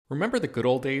Remember the good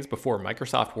old days before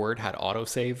Microsoft Word had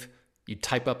autosave? You'd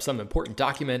type up some important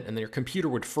document and then your computer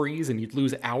would freeze and you'd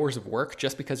lose hours of work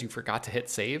just because you forgot to hit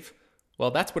save?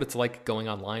 Well, that's what it's like going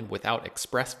online without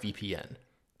ExpressVPN.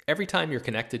 Every time you're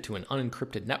connected to an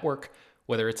unencrypted network,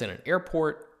 whether it's in an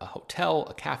airport, a hotel,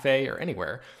 a cafe, or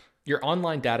anywhere, your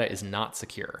online data is not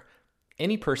secure.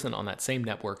 Any person on that same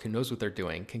network who knows what they're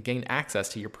doing can gain access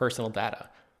to your personal data.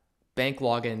 Bank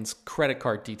logins, credit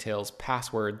card details,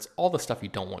 passwords, all the stuff you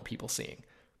don't want people seeing.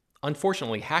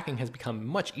 Unfortunately, hacking has become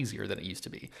much easier than it used to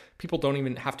be. People don't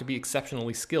even have to be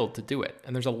exceptionally skilled to do it,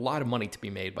 and there's a lot of money to be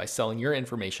made by selling your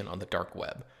information on the dark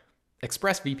web.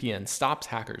 ExpressVPN stops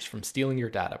hackers from stealing your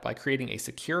data by creating a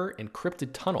secure, encrypted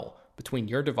tunnel between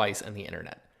your device and the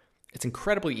internet. It's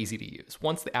incredibly easy to use.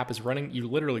 Once the app is running, you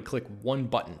literally click one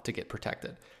button to get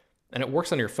protected. And it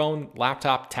works on your phone,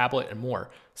 laptop, tablet, and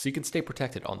more, so you can stay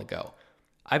protected on the go.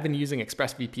 I've been using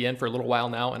ExpressVPN for a little while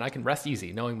now, and I can rest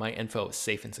easy knowing my info is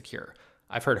safe and secure.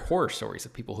 I've heard horror stories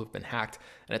of people who've been hacked,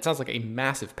 and it sounds like a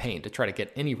massive pain to try to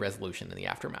get any resolution in the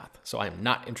aftermath, so I am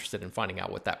not interested in finding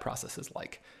out what that process is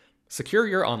like. Secure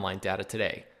your online data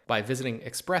today by visiting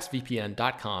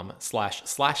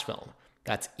expressvpn.com/film.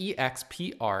 That's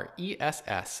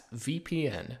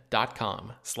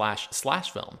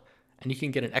expressvpn.com//film. And you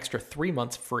can get an extra 3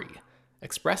 months free.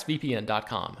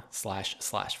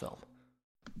 expressvpn.com//film.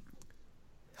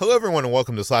 Hello, everyone, and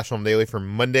welcome to Slash Film Daily for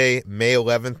Monday, May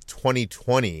 11th,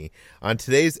 2020. On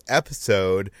today's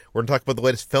episode, we're going to talk about the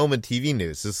latest film and TV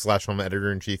news. This is Slash Film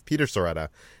Editor-in-Chief Peter Soretta,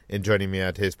 and joining me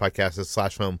on today's podcast is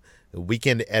Slash Film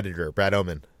Weekend Editor Brad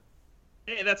Oman.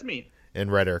 Hey, that's me.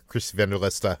 And writer Chris Van der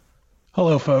Lista.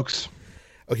 Hello, folks.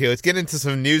 Okay, let's get into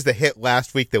some news that hit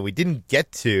last week that we didn't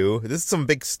get to. This is some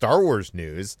big Star Wars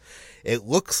news. It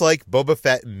looks like Boba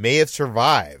Fett may have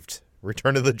survived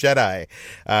Return of the Jedi.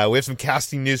 We have some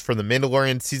casting news from The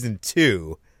Mandalorian Season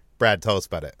 2. Brad, tell us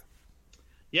about it.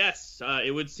 Yes,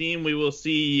 it would seem we will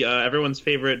see everyone's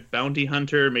favorite bounty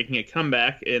hunter making a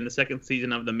comeback in the second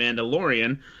season of The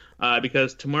Mandalorian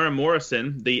because Tamara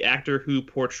Morrison, the actor who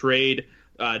portrayed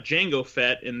Jango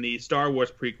Fett in the Star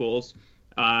Wars prequels,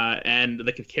 and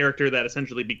the character that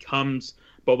essentially becomes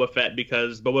Boba Fett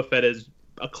because Boba Fett is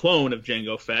a clone of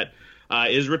Jango Fett,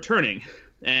 is returning.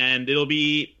 And it'll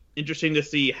be interesting to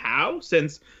see how,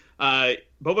 since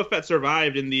Boba Fett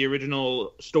survived in the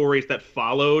original stories that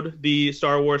followed the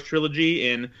Star Wars trilogy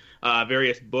in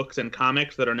various books and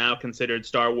comics that are now considered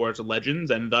Star Wars legends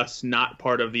and thus not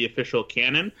part of the official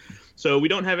canon. So we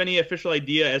don't have any official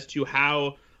idea as to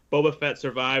how Boba Fett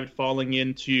survived falling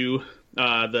into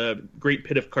the Great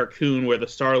Pit of Carkoon, where the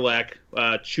Sarlacc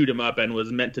chewed him up and was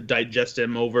meant to digest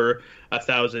him over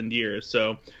 1,000 years.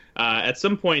 So at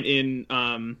some point in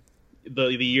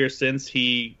the years since,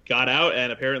 he got out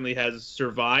and apparently has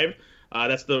survived.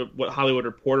 That's what Hollywood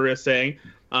Reporter is saying.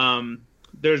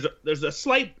 There's a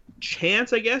slight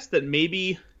chance, I guess, that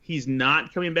maybe he's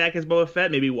not coming back as Boba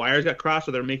Fett. Maybe wires got crossed,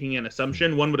 or they're making an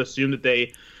assumption. One would assume that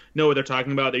they know what they're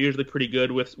talking about. They're usually pretty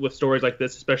good with stories like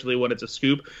this, especially when it's a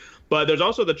scoop. But there's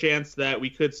also the chance that we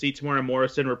could see Tamara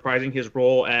Morrison reprising his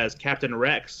role as Captain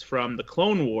Rex from the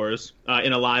Clone Wars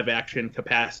in a live-action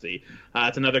capacity.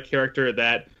 It's another character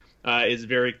that is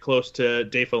very close to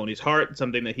Dave Filoni's heart,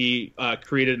 something that he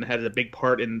created and has a big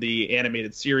part in the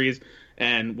animated series.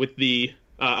 And with the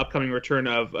upcoming return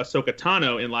of Ahsoka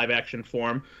Tano in live-action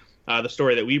form, the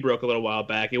story that we broke a little while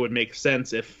back, it would make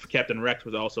sense if Captain Rex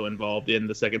was also involved in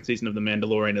the second season of The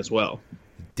Mandalorian as well.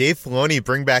 Dave Filoni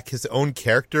bring back his own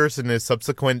characters in his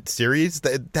subsequent series?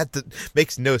 That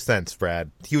makes no sense, Brad.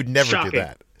 He would never do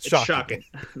that. Shocking.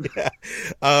 Yeah.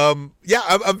 I'm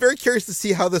very curious to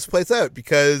see how this plays out,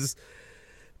 because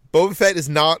Boba Fett is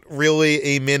not really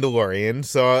a Mandalorian,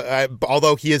 so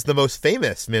although he is the most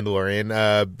famous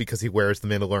Mandalorian because he wears the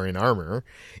Mandalorian armor.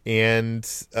 And,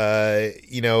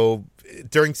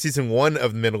 during season 1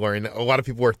 of The Mandalorian, a lot of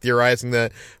people were theorizing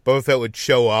that Boba Fett would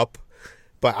show up,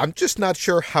 but I'm just not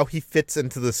sure how he fits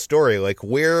into the story. Like,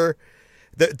 where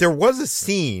there was a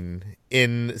scene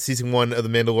in season 1 of The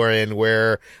Mandalorian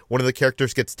where one of the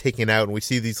characters gets taken out, and we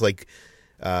see these,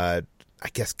 I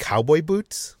guess, cowboy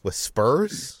boots with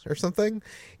spurs or something.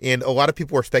 And a lot of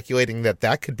people were speculating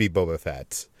that could be Boba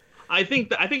Fett. I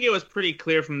think it was pretty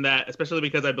clear from that, especially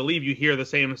because I believe you hear the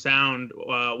same sound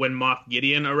when Moff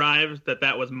Gideon arrives,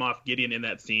 that was Moff Gideon in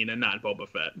that scene and not Boba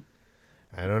Fett.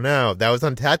 I don't know. That was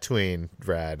on Tatooine,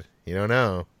 Brad. You don't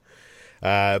know.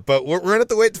 But we're going to have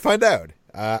to wait to find out.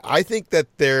 I think that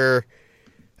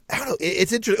I don't know.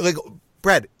 It's interesting. Like,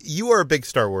 Brad, you are a big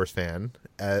Star Wars fan,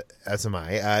 as am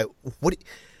I.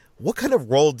 What kind of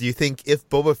role do you think, if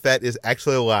Boba Fett is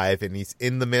actually alive and he's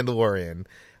in The Mandalorian,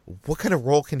 what kind of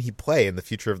role can he play in the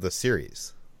future of the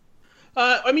series?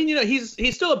 I mean,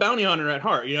 he's still a bounty hunter at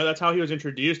heart. That's how he was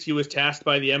introduced. He was tasked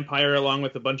by the Empire along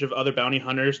with a bunch of other bounty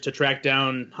hunters to track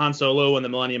down Han Solo and the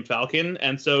Millennium Falcon.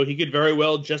 And so he could very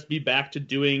well just be back to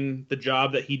doing the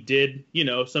job that he did,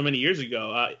 so many years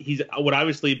ago. He would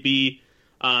obviously be,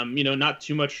 not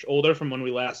too much older from when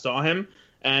we last saw him.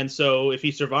 And so if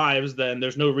he survives, then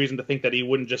there's no reason to think that he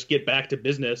wouldn't just get back to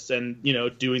business and,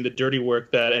 doing the dirty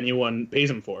work that anyone pays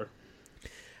him for.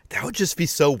 That would just be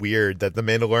so weird that the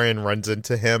Mandalorian runs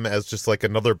into him as just like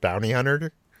another bounty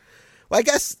hunter. Well, I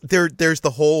guess there's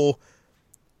the whole,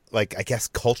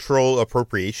 cultural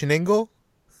appropriation angle,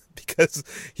 because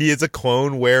he is a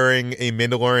clone wearing a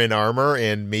Mandalorian armor,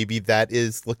 and maybe that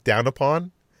is looked down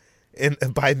upon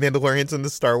by Mandalorians in the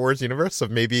Star Wars universe. So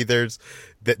maybe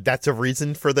that's a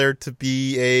reason for there to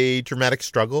be a dramatic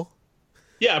struggle.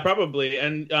 Yeah, probably.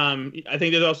 And I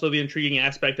think there's also the intriguing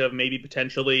aspect of maybe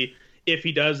potentially, if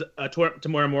he does,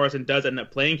 Tamora Morrison does end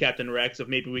up playing Captain Rex, if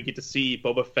maybe we get to see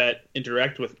Boba Fett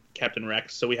interact with Captain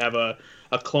Rex, so we have a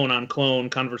clone-on-clone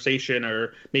conversation,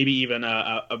 or maybe even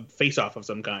a face-off of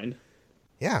some kind.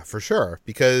 Yeah, for sure.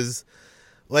 Because,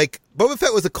 Boba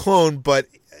Fett was a clone, but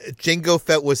Jango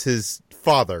Fett was his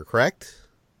father, correct?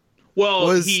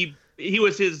 Well, he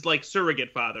was his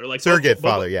surrogate father, surrogate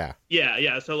father. Yeah.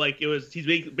 Yeah. So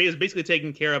he's basically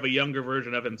taking care of a younger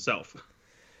version of himself.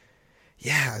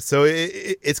 Yeah, so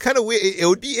it's kind of weird. It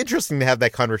would be interesting to have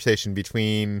that conversation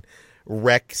between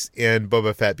Rex and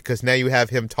Boba Fett, because now you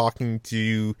have him talking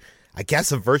to, I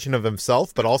guess, a version of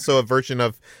himself, but also a version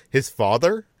of his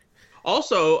father.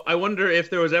 Also, I wonder if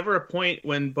there was ever a point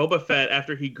when Boba Fett,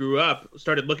 after he grew up,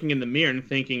 started looking in the mirror and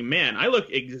thinking, man, I look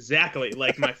exactly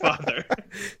like my father.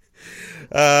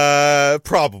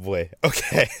 Probably.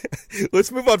 Okay.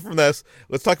 Let's move on from this.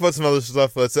 Let's talk about some other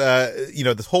stuff. Let's,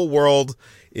 this whole world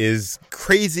is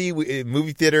crazy.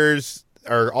 Movie theaters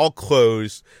are all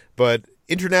closed, but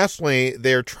internationally,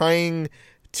 they're trying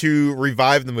to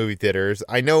revive the movie theaters.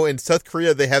 I know in South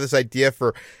Korea, they have this idea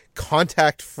for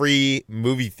contact-free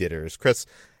movie theaters. Chris,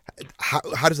 how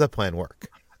does that plan work?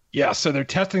 Yeah, so they're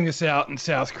testing this out in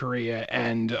South Korea,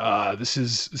 and this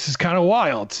is kind of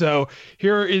wild. So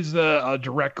here is a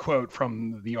direct quote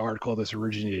from the article this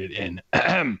originated in.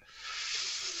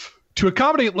 To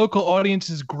accommodate local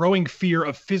audiences' growing fear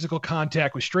of physical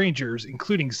contact with strangers,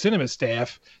 including cinema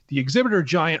staff, the exhibitor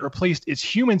giant replaced its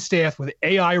human staff with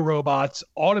AI robots,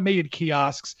 automated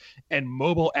kiosks, and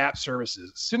mobile app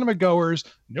services. Cinema goers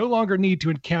no longer need to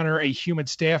encounter a human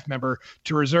staff member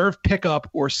to reserve, pickup,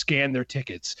 or scan their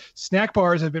tickets. Snack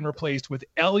bars have been replaced with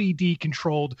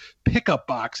LED-controlled pickup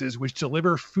boxes, which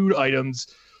deliver food items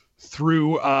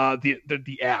through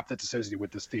the app that's associated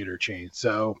with this theater chain.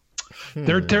 So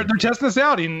they're testing this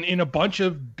out in a bunch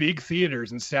of big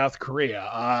theaters in South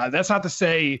Korea. That's not to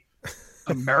say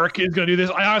America is going to do this.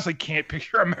 I honestly can't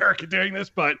picture America doing this,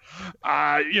 but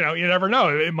you never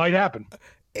know. It might happen.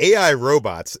 AI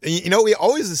robots. We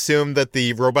always assumed that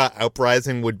the robot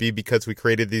uprising would be because we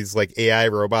created these AI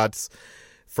robots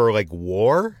for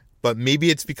war. But maybe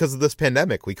it's because of this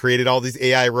pandemic. We created all these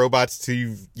AI robots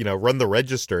to, run the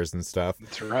registers and stuff.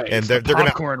 That's right. And they're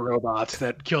popcorn robots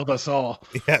that killed us all.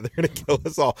 Yeah, they're going to kill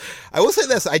us all. I will say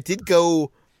this. I did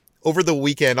go over the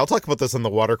weekend. I'll talk about this on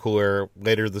the water cooler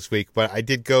later this week. But I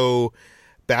did go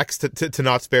back to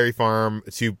Knott's Berry Farm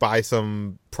to buy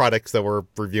some products that we're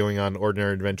reviewing on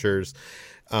Ordinary Adventures.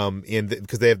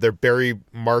 Because they have their berry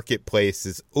marketplace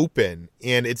is open,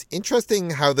 and it's interesting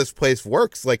how this place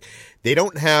works. They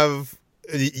don't have,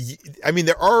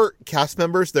 there are cast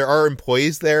members, there are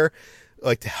employees there,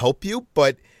 to help you,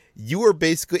 but you are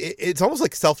basically, it's almost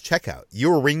like self-checkout.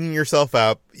 You're ringing yourself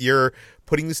up, you're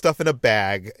putting the stuff in a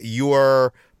bag, you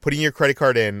are putting your credit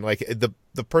card in,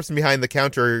 the person behind the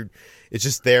counter is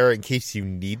just there in case you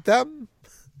need them.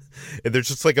 And there's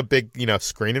just a big,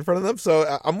 screen in front of them.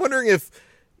 So I'm wondering if,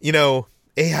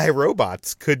 AI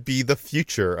robots could be the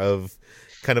future of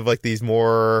kind of these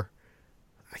more,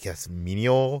 I guess,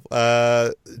 menial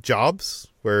jobs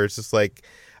where it's just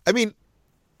I'm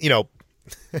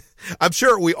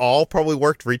sure we all probably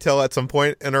worked retail at some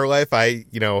point in our life. I,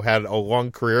 had a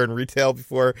long career in retail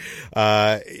before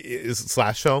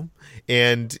slash home,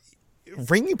 and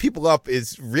ringing people up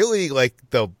is really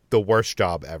the worst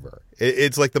job ever.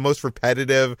 It's the most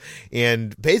repetitive,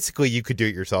 and basically you could do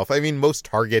it yourself. Most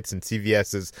Targets and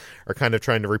CVS's are kind of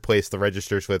trying to replace the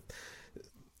registers with,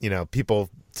 people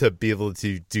to be able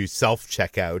to do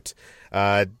self-checkout.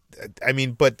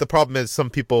 But the problem is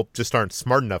some people just aren't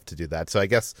smart enough to do that. So I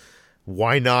guess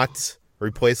why not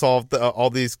replace all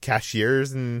these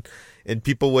cashiers and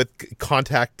people with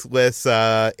contactless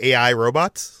AI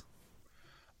robots?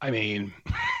 I mean,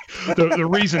 the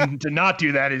reason to not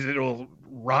do that is it'll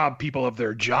rob people of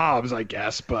their jobs, I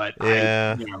guess. But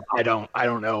yeah. I don't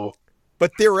know.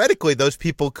 But theoretically, those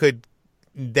people could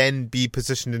then be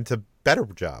positioned into better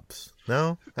jobs.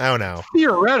 No, I don't know.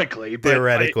 Theoretically, but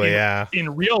yeah.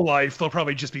 In real life, they'll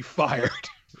probably just be fired.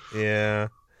 Yeah.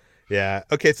 Yeah.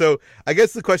 Okay. So I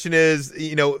guess the question is,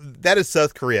 that is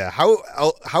South Korea.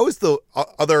 How is the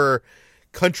other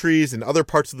countries and other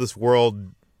parts of this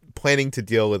world planning to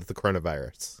deal with the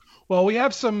coronavirus? Well, we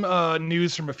have some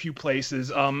news from a few places.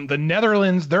 The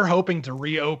Netherlands, they're hoping to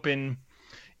reopen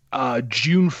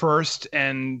June 1st,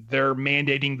 and they're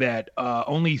mandating that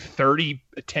only 30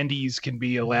 attendees can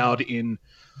be allowed in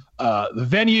the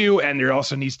venue, and there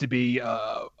also needs to be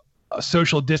a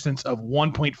social distance of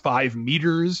 1.5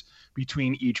 meters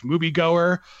between each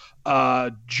moviegoer.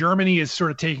 Germany is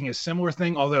sort of taking a similar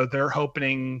thing, although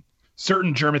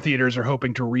certain German theaters are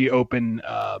hoping to reopen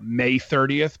May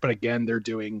 30th, but again, they're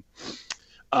doing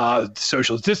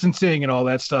social distancing and all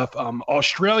that stuff.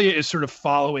 Australia is sort of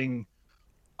following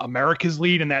America's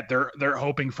lead in that they're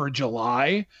hoping for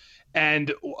July.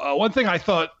 And one thing I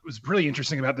thought was really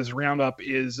interesting about this roundup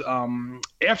is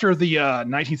after the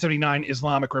 1979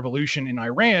 Islamic Revolution in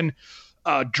Iran,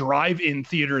 drive-in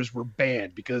theaters were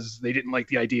banned because they didn't like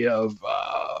the idea of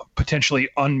potentially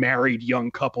unmarried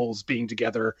young couples being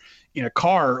together in a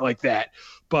car like that.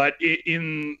 But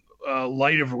in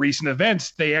light of recent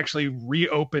events, they actually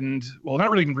reopened. Well, not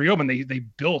really reopened. They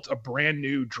built a brand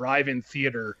new drive-in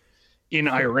theater in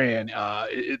Iran.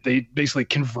 They basically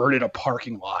converted a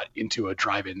parking lot into a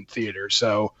drive-in theater.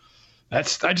 So I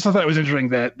just thought that was interesting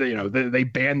that they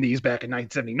banned these back in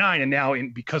 1979, and now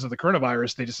because of the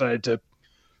coronavirus, they decided to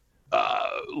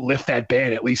lift that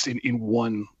ban at least in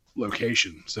one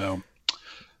location. So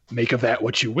make of that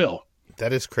what you will.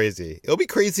 That is crazy. It'll be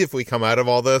crazy if we come out of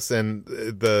all this and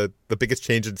the biggest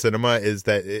change in cinema is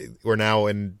that we're now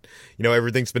in,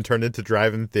 everything's been turned into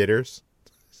drive-in theaters.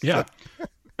 Yeah.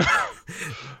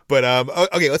 But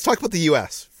okay, let's talk about the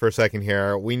U.S. for a second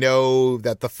here. We know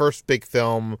that the first big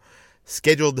film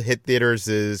scheduled to hit theaters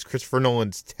is Christopher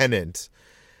Nolan's Tenet.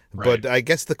 Right. But I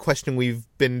guess the question we've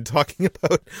been talking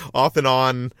about off and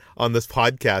on this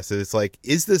podcast is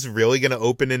is this really going to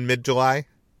open in mid-July?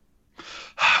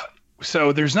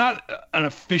 So there's not an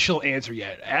official answer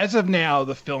yet. As of now,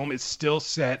 the film is still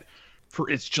set for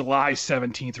its July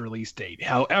 17th release date.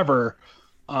 However,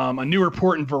 a new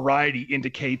report in Variety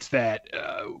indicates that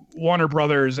Warner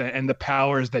Brothers and the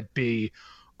powers that be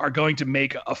are going to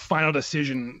make a final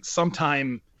decision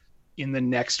sometime in the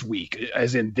next week,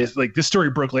 as in this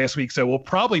story broke last week. So we'll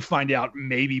probably find out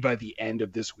maybe by the end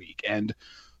of this week. And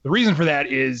the reason for that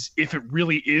is if it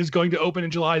really is going to open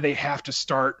in July, they have to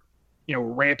start,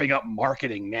 ramping up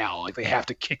marketing now. They have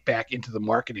to kick back into the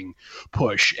marketing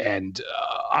push. And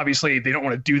obviously they don't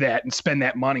want to do that and spend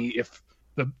that money if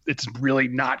it's really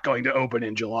not going to open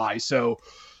in July. So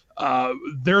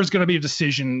there's going to be a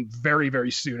decision very,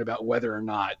 very soon about whether or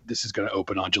not this is going to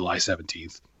open on July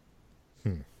 17th.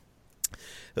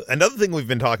 Another thing we've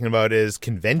been talking about is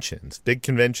conventions, big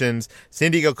conventions.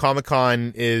 San Diego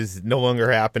Comic-Con is no longer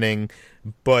happening,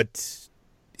 but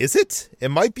is it? It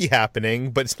might be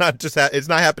happening, but it's not just it's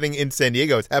not happening in San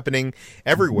Diego. It's happening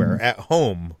everywhere at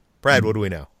home. Brad, what do we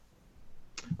know?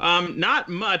 Not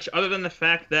much, other than the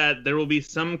fact that there will be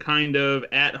some kind of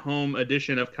at-home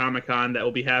edition of Comic-Con that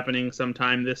will be happening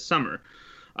sometime this summer.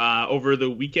 Over the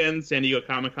weekend, San Diego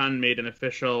Comic-Con made an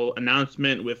official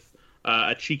announcement with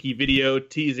a cheeky video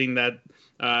teasing that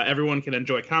everyone can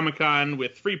enjoy Comic-Con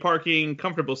with free parking,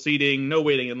 comfortable seating, no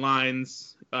waiting in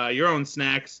lines, your own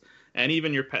snacks, and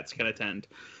even your pets can attend.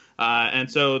 And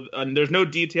so there's no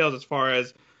details as far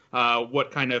as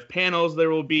what kind of panels there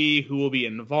will be, who will be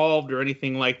involved, or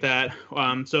anything like that.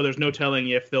 So there's no telling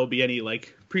if there'll be any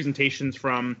presentations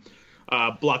from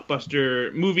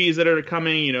blockbuster movies that are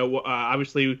coming.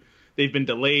 Obviously they've been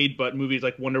delayed, but movies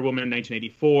like Wonder Woman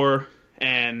 1984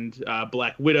 and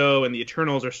Black Widow and the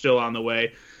Eternals are still on the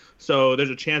way. So there's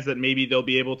a chance that maybe they'll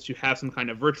be able to have some kind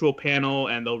of virtual panel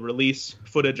and they'll release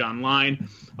footage online.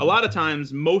 A lot of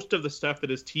times, most of the stuff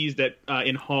that is teased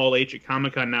in Hall H at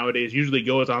Comic-Con nowadays usually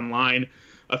goes online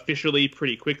officially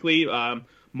pretty quickly.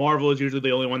 Marvel is usually the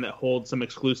only one that holds some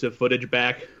exclusive footage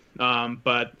back.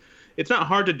 But it's not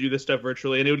hard to do this stuff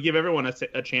virtually, and it would give everyone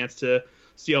a chance to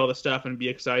see all the stuff and be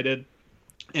excited.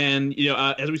 And,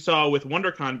 as we saw with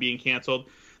WonderCon being canceled,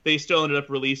 they still ended up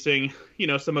releasing,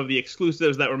 some of the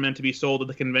exclusives that were meant to be sold at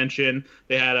the convention.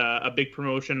 They had a big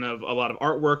promotion of a lot of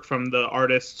artwork from the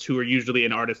artists who are usually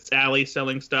in Artists Alley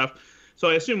selling stuff. So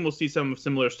I assume we'll see some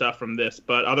similar stuff from this,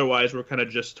 but otherwise we're kind of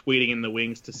just waiting in the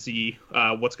wings to see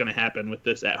what's going to happen with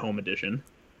this at-home edition.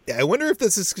 I wonder if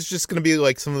this is just going to be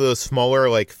like some of those smaller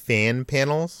like fan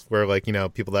panels where like, you know,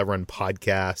 people that run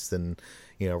podcasts and,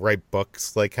 you know, write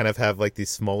books like kind of have like these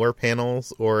smaller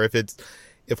panels, or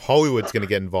if Hollywood's going to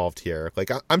get involved here.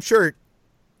 Like I'm sure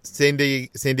San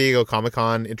Diego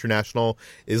Comic-Con International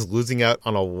is losing out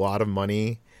on a lot of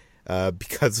money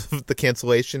because of the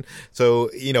cancellation.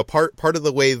 So, you know, part of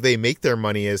the way they make their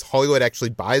money is Hollywood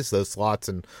actually buys those slots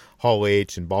in Hall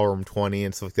H and Ballroom 20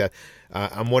 and stuff like that.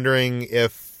 I'm wondering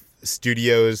if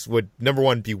studios would, number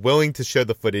one, be willing to show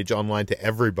the footage online to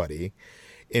everybody,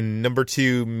 and number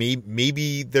two,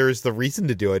 maybe there's the reason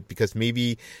to do it because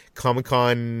maybe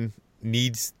Comic-Con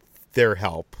needs their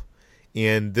help,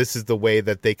 and this is the way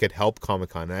that they could help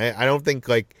Comic-Con. I don't think,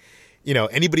 like, you know,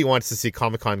 anybody wants to see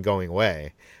Comic-Con going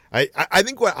away. I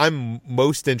think what I'm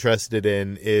most interested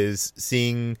in is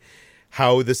seeing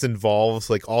how this involves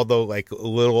like all the like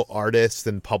little artists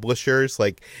and publishers.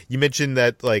 Like you mentioned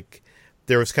that like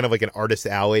there was kind of like an artist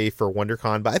alley for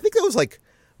WonderCon, but I think that was like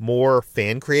more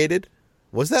fan created.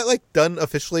 Was that like done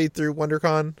officially through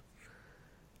WonderCon?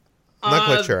 I'm not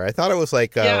quite sure. I thought it was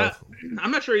like yeah,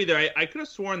 I'm not sure either. I could have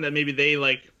sworn that maybe they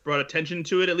like brought attention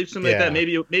to it, at least something like that.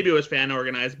 Maybe it was fan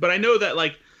organized, but I know that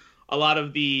like a lot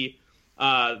of the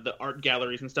art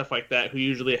galleries and stuff like that, who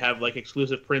usually have like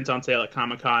exclusive prints on sale at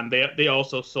Comic-Con, they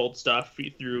also sold stuff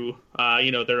through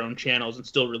you know, their own channels and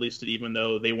still released it even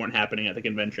though they weren't happening at the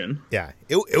convention. Yeah,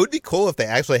 it would be cool if they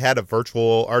actually had a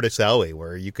virtual artist alley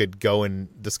where you could go and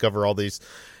discover all these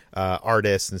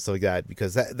artists and stuff like that,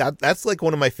 because that's like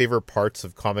one of my favorite parts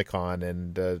of Comic-Con,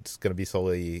 and it's gonna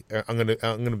be I'm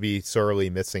gonna be sorely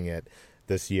missing it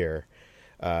this year.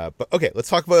 But okay, let's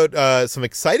talk about some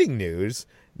exciting news.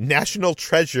 National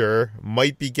Treasure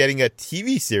might be getting a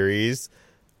TV series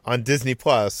on Disney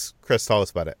Plus. Chris, tell us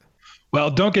about it.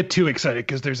 Well, don't get too excited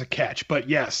because there's a catch. But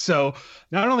yes, so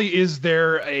not only is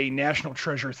there a National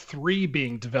Treasure 3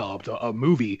 being developed, a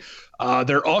movie,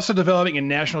 they're also developing a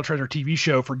National Treasure TV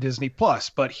show for Disney Plus.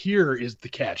 But here is the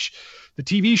catch. The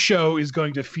TV show is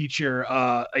going to feature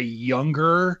a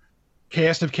younger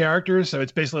cast of characters. So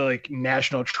it's basically like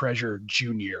National Treasure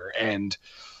Junior. And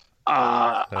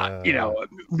you know,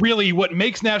 really what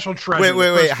makes National Treasure...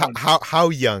 Wait. How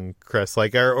young, Chris?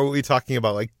 Like, are we talking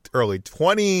about like early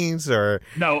 20s or...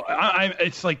 No,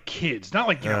 it's like kids, not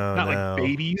like, you know, like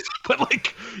babies, but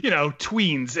like, you know,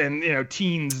 tweens and, you know,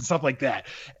 teens and stuff like that.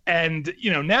 And,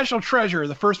 you know, National Treasure,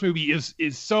 the first movie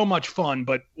is so much fun,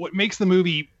 but what makes the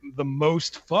movie the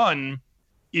most fun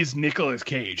is Nicolas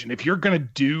Cage. And if you're going to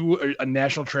do a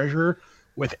National Treasure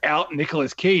without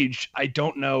Nicolas Cage, I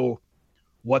don't know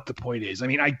what the point is. I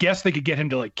mean, I guess they could get him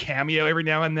to like cameo every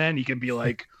now and then. He can be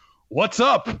like, "What's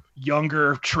up,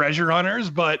 younger treasure hunters?"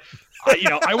 But you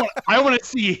know, I want to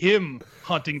see him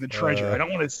hunting the treasure. I don't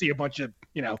want to see a bunch of,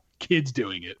 you know, kids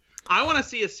doing it. I want to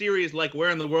see a series like Where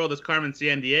in the World is Carmen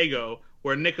Sandiego,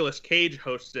 where Nicolas Cage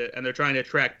hosts it and they're trying to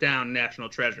track down national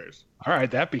treasures. All right,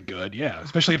 that'd be good. Yeah,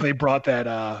 especially if they brought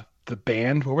that the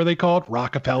band, what were they called?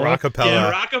 Rockapella.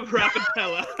 Yeah,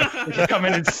 Rockapella. They could come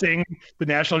in and sing the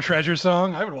National Treasure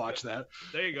song. I would watch that.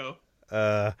 There you go.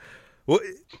 Well,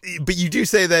 but you do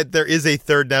say that there is a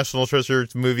third National Treasure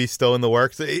movie still in the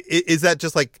works. Is that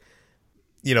just like,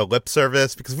 you know, lip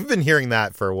service? Because we've been hearing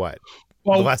that for what?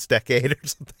 The last decade or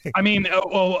something. I mean,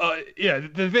 yeah,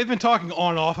 they've been talking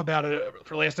on and off about it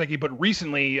for the last decade, but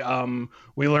recently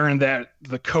we learned that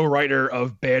the co-writer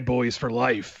of Bad Boys for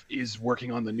Life is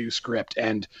working on the new script,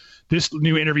 and this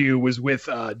new interview was with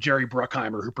Jerry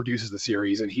Bruckheimer, who produces the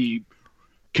series, and he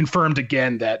confirmed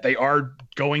again that they are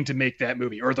going to make that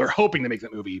movie, or they're hoping to make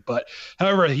that movie. But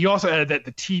however, he also added that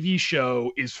the TV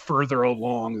show is further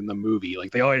along than the movie.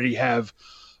 Like, they already have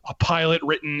a pilot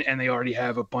written and they already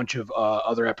have a bunch of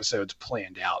other episodes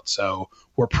planned out. So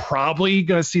we're probably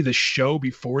going to see the show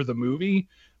before the movie,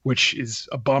 which is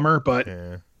a bummer, but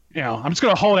you know, I'm just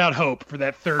going to hold out hope for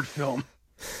that third film.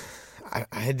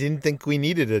 I didn't think we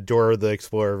needed a Dora the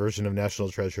Explorer version of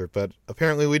National Treasure, but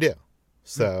apparently we do.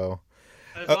 So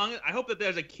I hope that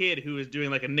there's a kid who is doing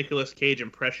like a Nicolas Cage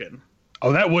impression.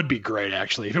 Oh, that would be great,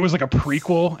 actually. If it was like a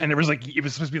prequel and it was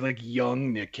supposed to be like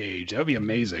young Nick Cage, that would be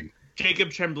amazing. Jacob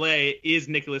Tremblay is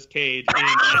Nicolas Cage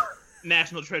in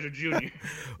National Treasure Jr.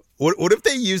 What if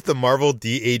they used the Marvel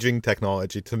de-aging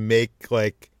technology to make,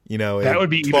 like, you know, that would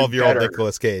be 12-year-old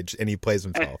Nicolas Cage, and he plays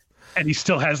himself? And he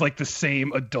still has like the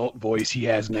same adult voice he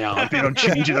has now. Like, they don't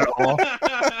change it at all.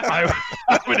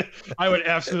 I would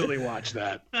absolutely watch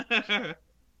that.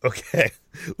 Okay,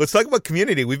 let's talk about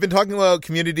Community. We've been talking about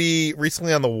Community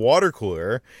recently on the water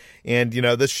cooler, and, you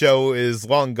know, this show is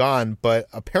long gone, but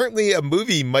apparently a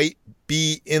movie might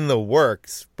be in the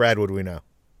works. Brad, what do we know?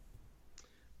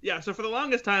 Yeah, so for the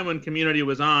longest time when Community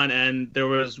was on and there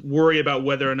was worry about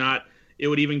whether or not it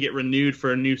would even get renewed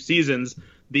for new seasons,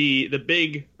 the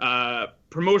big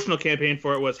promotional campaign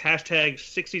for it was hashtag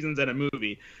 6 seasons and a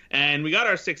movie. And we got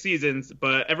our 6 seasons,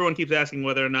 but everyone keeps asking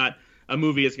whether or not a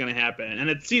movie is going to happen. And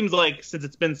it seems like since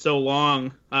it's been so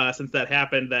long since that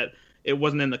happened that it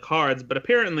wasn't in the cards. But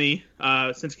apparently,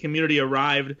 since Community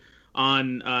arrived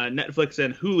on Netflix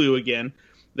and Hulu again,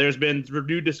 there's been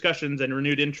renewed discussions and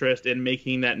renewed interest in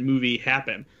making that movie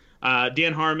happen.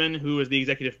 Dan Harmon, who is the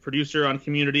executive producer on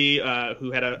Community,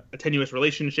 who had a tenuous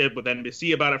relationship with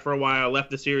NBC about it for a while, left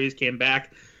the series, came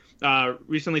back,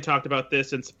 recently talked about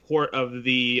this in support of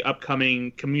the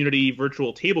upcoming Community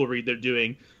virtual table read they're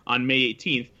doing on May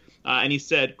 18th. And he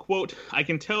said, quote, "I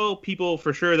can tell people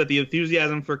for sure that the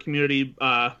enthusiasm for Community,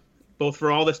 both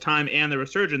for all this time and the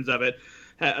resurgence of it,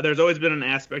 there's always been an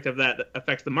aspect of that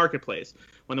affects the marketplace.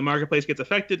 When the marketplace gets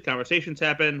affected, conversations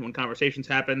happen. When conversations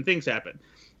happen, things happen.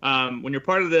 When you're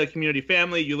part of the Community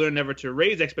family, you learn never to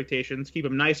raise expectations, keep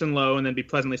them nice and low, and then be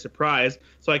pleasantly surprised.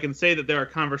 So I can say that there are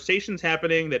conversations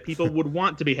happening that people would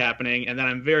want to be happening, and that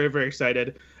I'm very, very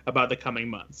excited about the coming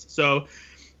months." So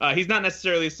he's not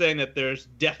necessarily saying that there's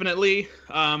definitely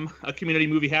a Community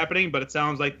movie happening, but it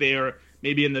sounds like they are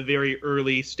maybe in the very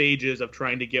early stages of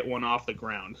trying to get one off the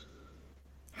ground.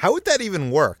 How would that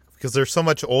even work? Because they're so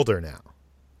much older now.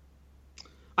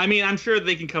 I mean, I'm sure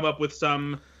they can come up with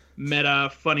some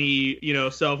meta, funny,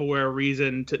 self-aware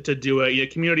reason to do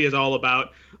it. Community is all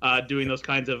about doing those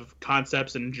kinds of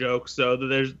concepts and jokes. So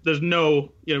there's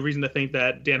no reason to think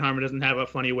that Dan Harmon doesn't have a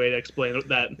funny way to explain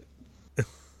that.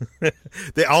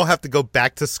 They all have to go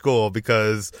back to school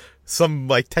because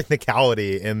some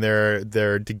technicality in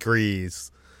their degrees,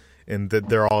 and that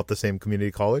they're all at the same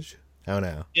community college. I don't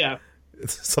know. Yeah.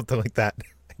 Something like that,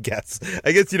 I guess.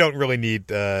 I guess you don't really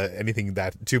need anything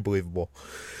that too believable.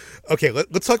 Okay,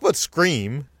 let's talk about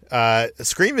Scream.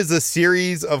 Scream is a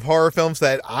series of horror films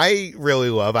that I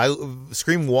really love.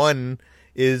 Scream 1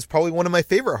 is probably one of my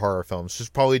favorite horror films,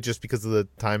 just because of the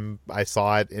time I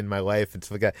saw it in my life and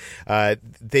stuff like that.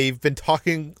 They've been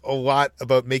talking a lot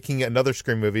about making another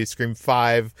Scream movie, Scream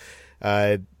 5.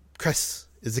 Chris,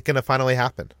 is it going to finally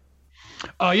happen?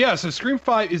 Yeah, so Scream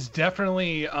 5 is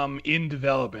definitely in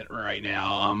development right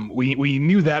now. We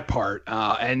knew that part,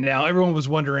 and now everyone was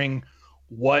wondering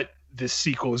what this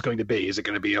sequel was going to be. Is it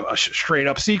going to be a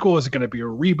straight-up sequel? Is it going to be a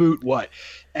reboot? What?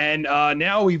 And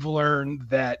now we've learned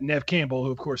that Neve Campbell,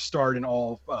 who of course starred in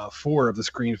all 4 of the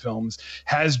Scream films,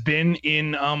 has been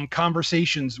in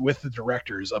conversations with the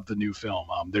directors of the new film.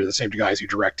 They're the same guys who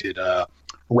directed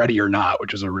Ready or Not,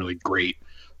 which is a really great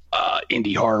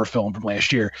indie horror film from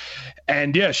last year.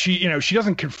 And yeah, she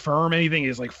doesn't confirm anything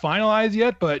is finalized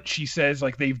yet, but she says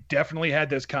they've definitely had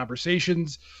those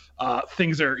conversations.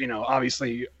 Things are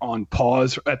obviously on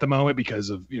pause at the moment because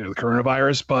of the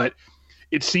coronavirus, but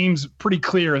it seems pretty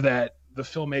clear that the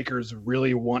filmmakers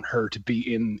really want her to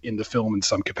be in the film in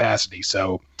some capacity.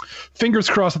 So fingers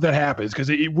crossed that happens, because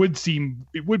it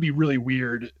would be really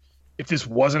weird if this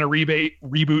wasn't a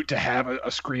reboot to have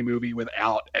a Scream movie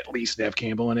without at least Neve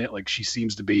Campbell in it. She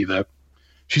seems to be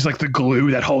she's the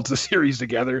glue that holds the series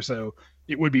together. So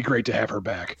it would be great to have her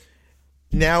back.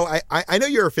 Now, I know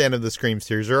you're a fan of the Scream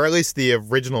series, or at least the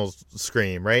original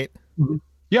Scream, right? Mm-hmm.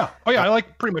 Yeah. Oh yeah. I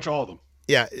like pretty much all of them.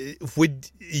 Yeah.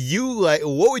 What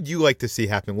would you like to see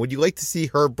happen? Would you like to see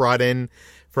her brought in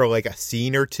for a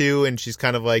scene or two, and she's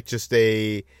kind of just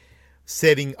a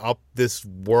setting up this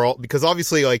world? Because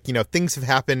obviously things have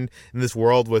happened in this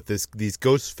world with these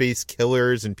ghost face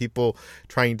killers and people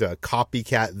trying to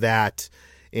copycat that,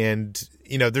 and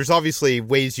there's obviously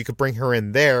ways you could bring her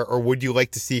in there. Or would you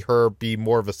like to see her be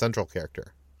more of a central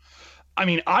character? I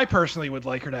mean, I personally would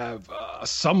like her to have a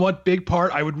somewhat big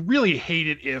part. I would really hate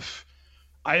it if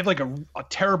I have a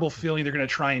terrible feeling they're going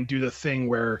to try and do the thing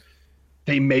where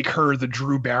they make her the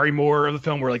Drew Barrymore of the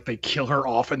film, where they kill her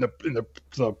off in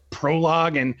the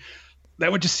prologue, and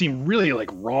that would just seem really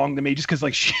wrong to me, just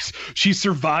because she's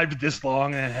survived this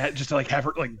long, and just to have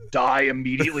her die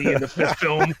immediately in the fifth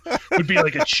film would be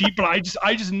a cheap. But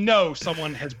I just know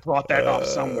someone has brought that up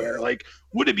somewhere.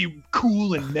 Would it be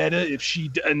cool and meta if she?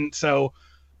 And so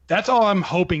that's all I'm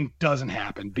hoping doesn't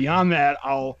happen. Beyond that,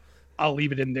 I'll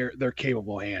leave it in their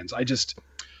capable hands. I just.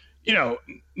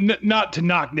 Not to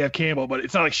knock Neve Campbell, but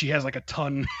it's not like she has a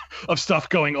ton of stuff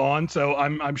going on. So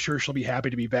I'm sure she'll be happy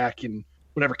to be back in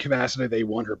whatever capacity they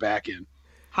want her back in.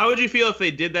 How would you feel if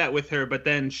they did that with her, but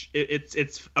then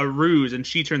it's a ruse and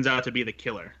she turns out to be the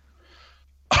killer?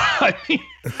 I mean,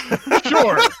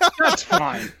 sure, that's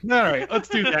fine. All right, let's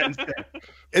do that instead.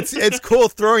 It's cool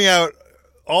throwing out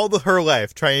her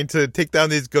life trying to take down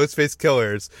these Ghostface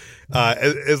killers,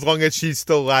 as long as she's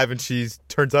still alive and she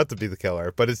turns out to be the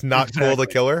killer, but it's not cool to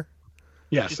kill her.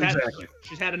 Yes, exactly.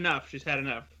 She's had enough.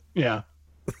 Yeah.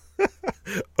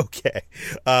 Okay.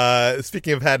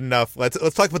 Speaking of had enough, let's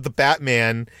talk about the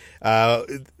Batman.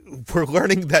 We're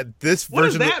learning that this version. What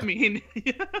does that mean?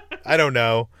 I don't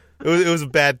know. It was a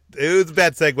bad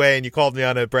segue, and you called me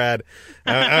on it, Brad.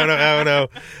 I don't know.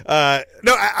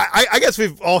 No, I guess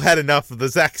we've all had enough of the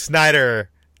Zack Snyder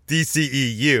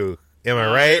DCEU. Am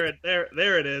I right?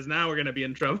 There it is. Now we're gonna be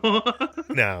in trouble.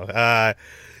 No.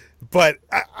 But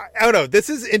I don't know. This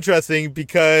is interesting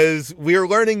because we are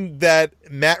learning that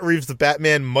Matt Reeves' the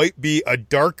Batman might be a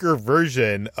darker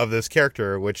version of this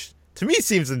character, which to me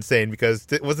seems insane because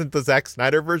wasn't the Zack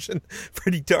Snyder version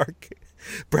pretty dark?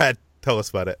 Brad, tell us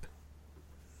about it.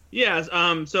 Yes.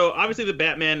 So obviously the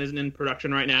Batman isn't in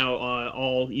production right now.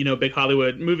 All big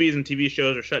Hollywood movies and TV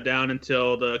shows are shut down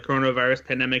until the coronavirus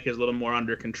pandemic is a little more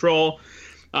under control.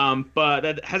 But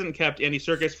that hasn't kept Andy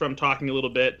Serkis from talking a little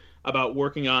bit about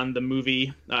working on the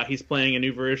movie. He's playing a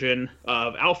new version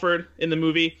of Alfred in the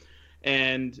movie,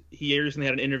 and he recently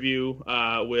had an interview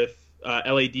with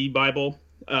LAD Bible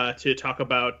to talk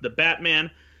about the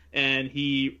Batman, and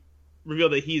he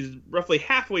revealed that he's roughly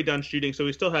halfway done shooting, so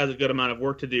he still has a good amount of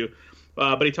work to do.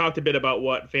 But he talked a bit about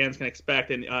what fans can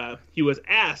expect, and he was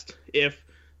asked if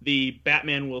the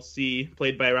Batman we'll see,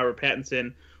 played by Robert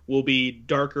Pattinson, will be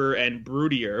darker and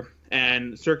broodier.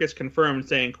 And Serkis confirmed,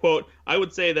 saying, quote, "I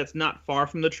would say that's not far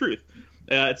from the truth.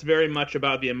 It's very much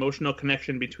about the emotional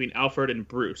connection between Alfred and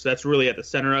Bruce. That's really at the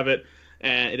center of it,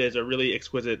 and it is a really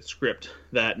exquisite script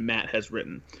that Matt has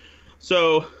written."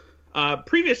 So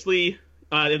previously,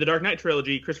 in the Dark Knight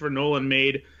trilogy, Christopher Nolan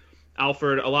made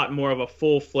Alfred a lot more of a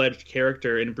full-fledged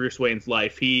character in Bruce Wayne's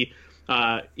life.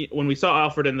 When we saw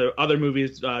Alfred in the other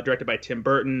movies directed by Tim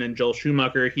Burton and Joel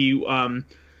Schumacher,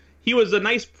 he was a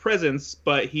nice presence,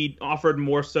 but he offered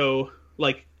more so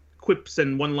like quips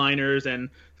and one-liners and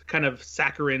kind of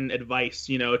saccharine advice,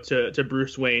 to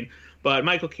Bruce Wayne. But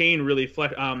Michael Caine really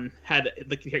had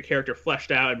the character fleshed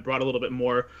out and brought a little bit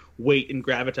more weight and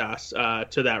gravitas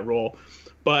to that role.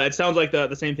 But it sounds like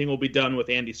the same thing will be done with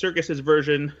Andy Serkis's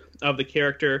version of the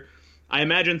character. I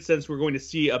imagine since we're going to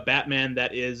see a Batman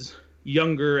that is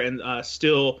younger and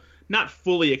still not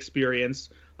fully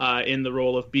experienced in the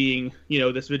role of being,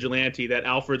 this vigilante, that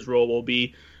Alfred's role will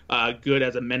be good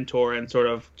as a mentor and sort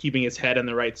of keeping his head in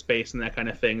the right space and that kind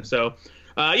of thing. So,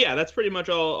 that's pretty much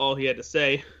all he had to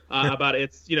say about it.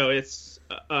 It's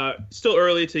still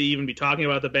early to even be talking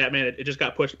about the Batman. It just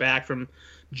got pushed back from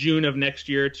June of next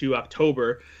year to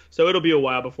October. So it'll be a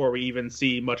while before we even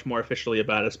see much more officially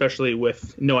about it, especially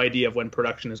with no idea of when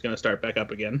production is going to start back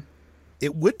up again.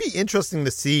 It would be interesting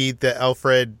to see the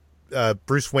Alfred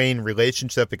Bruce Wayne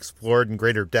relationship explored in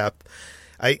greater depth.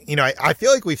 I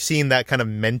feel like we've seen that kind of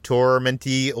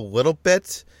mentor-mentee a little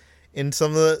bit in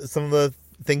some of the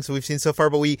things that we've seen so far,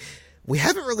 but we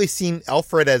haven't really seen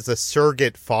Alfred as a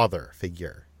surrogate father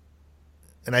figure.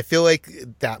 And I feel like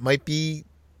that might be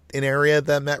an area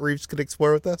that Matt Reeves could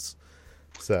explore with us.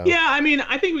 So yeah,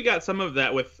 I think we got some of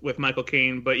that with Michael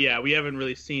Caine, but yeah, we haven't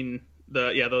really seen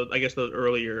those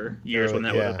earlier years when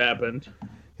that would have happened.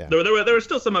 Yeah. There was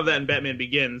still some of that in Batman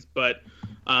Begins, but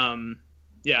I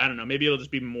don't know. Maybe it'll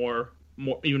just be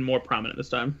even more prominent this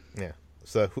time. Yeah.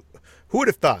 So who would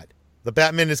have thought the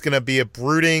Batman is going to be a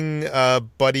brooding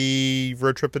buddy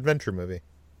road trip adventure movie?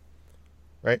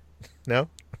 Right? No?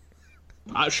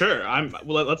 Sure.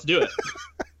 Let's do it.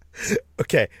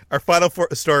 Okay, our final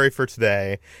story for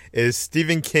today is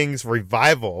Stephen King's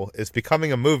Revival is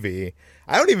becoming a movie.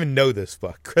 I don't even know this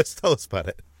book. Chris, tell us about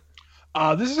it.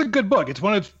 This is a good book. It's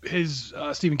one of his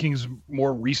Stephen King's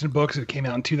more recent books. It came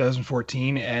out in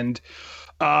 2014, and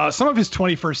some of his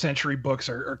 21st century books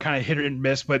are kind of hit and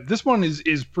miss, but this one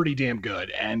is pretty damn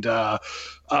good. And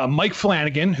Mike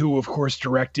Flanagan, who of course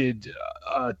directed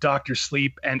Dr.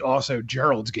 Sleep and also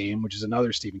Gerald's Game, which is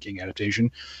another Stephen King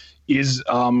adaptation, is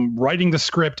writing the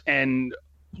script and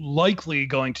likely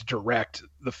going to direct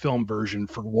the film version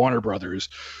for Warner Brothers,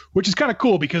 which is kind of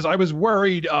cool because I was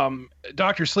worried.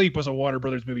 Dr. Sleep was a Warner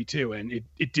Brothers movie too, and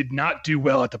it did not do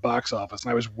well at the box office,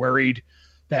 and I was worried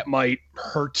that might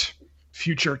hurt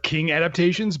future King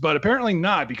adaptations, but apparently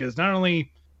not, because not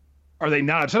only are they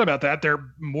not upset about that, they're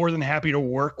more than happy to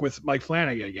work with Mike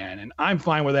Flanagan again, and I'm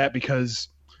fine with that because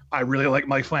I really like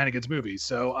Mike Flanagan's movies.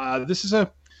 So this is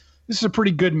a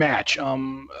pretty good match.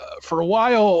 For a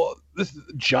while,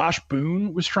 Josh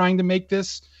Boone was trying to make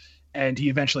this, and he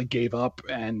eventually gave up,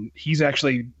 and he's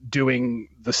actually doing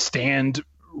the Stand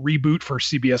reboot for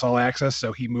CBS All Access,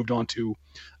 so he moved on to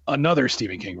another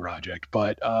Stephen King project.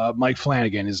 But Mike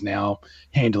Flanagan is now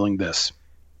handling this.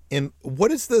 And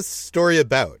what is this story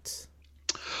about?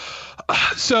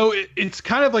 So it's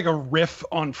kind of like a riff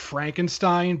on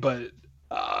Frankenstein, but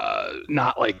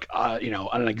not like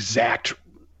an exact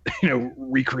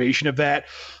recreation of that.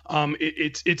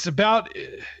 It's about,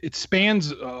 it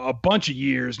spans a bunch of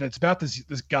years, and it's about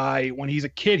this guy. When he's a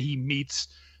kid, he meets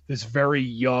this very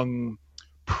young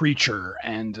preacher,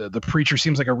 and the preacher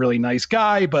seems like a really nice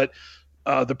guy, but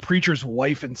the preacher's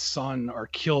wife and son are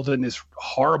killed in this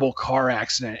horrible car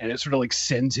accident, and it sort of like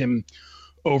sends him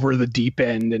over the deep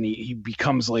end, and he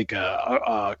becomes like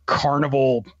a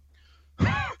carnival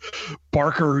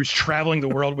barker who's traveling the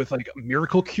world with like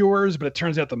miracle cures. But it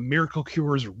turns out the miracle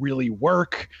cures really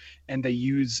work, and they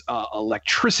use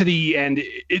electricity, and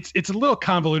it's a little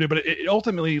convoluted, but it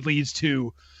ultimately leads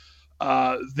to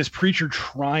this preacher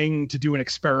trying to do an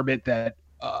experiment that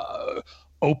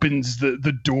opens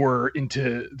the door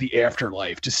into the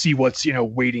afterlife to see what's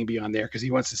waiting beyond there, because he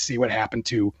wants to see what happened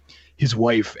to his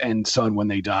wife and son when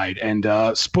they died. And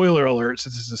spoiler alert,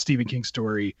 since this is a Stephen King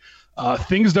story,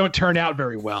 things don't turn out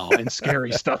very well, and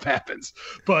scary stuff happens.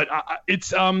 But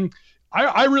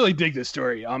I really dig this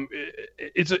story.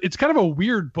 It's kind of a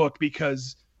weird book,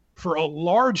 because for a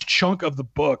large chunk of the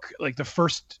book, like the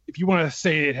first, if you want to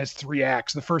say it has 3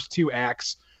 acts, the first 2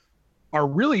 acts are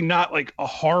really not like a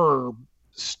horror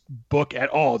book at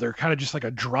all. They're kind of just like a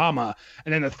drama.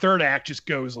 And then the 3rd act just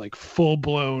goes like full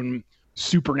blown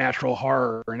supernatural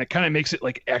horror. And it kind of makes it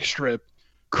like extra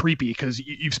creepy, because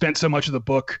you've spent so much of the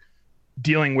book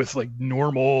dealing with like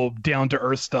normal down to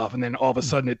earth stuff. And then all of a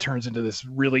sudden it turns into this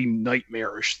really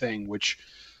nightmarish thing, which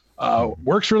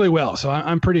works really well. So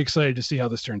I'm pretty excited to see how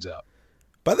this turns out.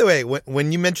 By the way,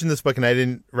 when you mentioned this book and I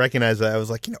didn't recognize it, I was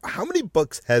like, how many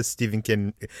books has Stephen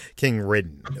King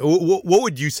written? What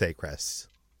would you say, Chris?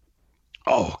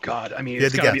 Oh God, I mean,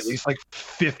 it's got to be at least like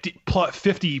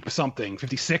 50 something,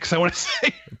 56. I want to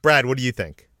say. Brad, what do you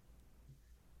think?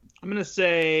 I'm gonna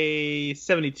say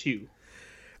 72.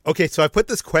 Okay, so I put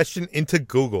this question into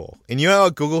Google, and you know how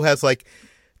Google has like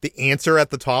the answer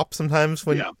at the top sometimes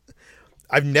when. Yeah.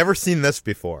 I've never seen this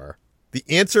before. The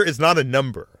answer is not a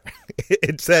number.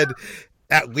 It said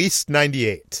at least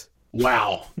 98.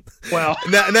 Wow. Wow.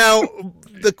 Now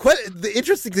the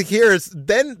interesting thing here is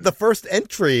then the first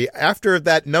entry after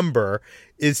that number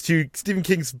is to Stephen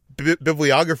King's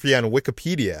bibliography on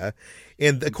Wikipedia.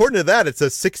 And according to that, it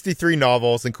says 63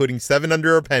 novels, including 7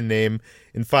 under a pen name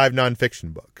and 5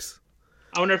 nonfiction books.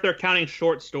 I wonder if they're counting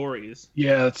short stories.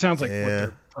 Yeah, it sounds like what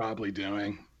they're probably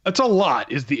doing. That's a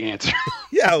lot is the answer.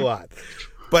 Yeah, a lot.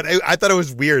 But I thought it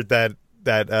was weird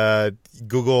that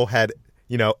Google had,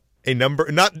 a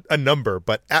number, not a number,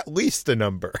 but at least a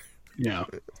number. Yeah.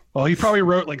 Well, he probably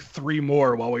wrote like 3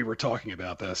 more while we were talking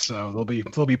about this, so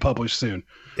they'll be published soon.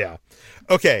 Yeah.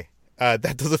 Okay.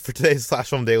 That does it for today's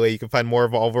Slash Film Daily. You can find more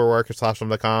of all of our work at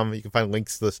slashfilm.com. You can find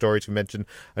links to the stories we mentioned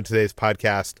on today's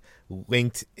podcast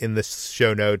linked in the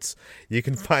show notes. You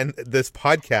can find this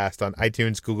podcast on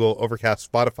iTunes, Google, Overcast,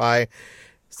 Spotify.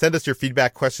 Send us your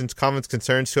feedback, questions, comments,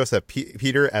 concerns to us at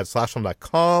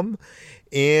peter@slashfilm.com.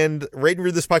 And rate and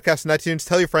read this podcast on iTunes.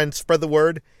 Tell your friends, spread the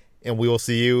word, and we will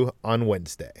see you on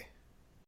Wednesday.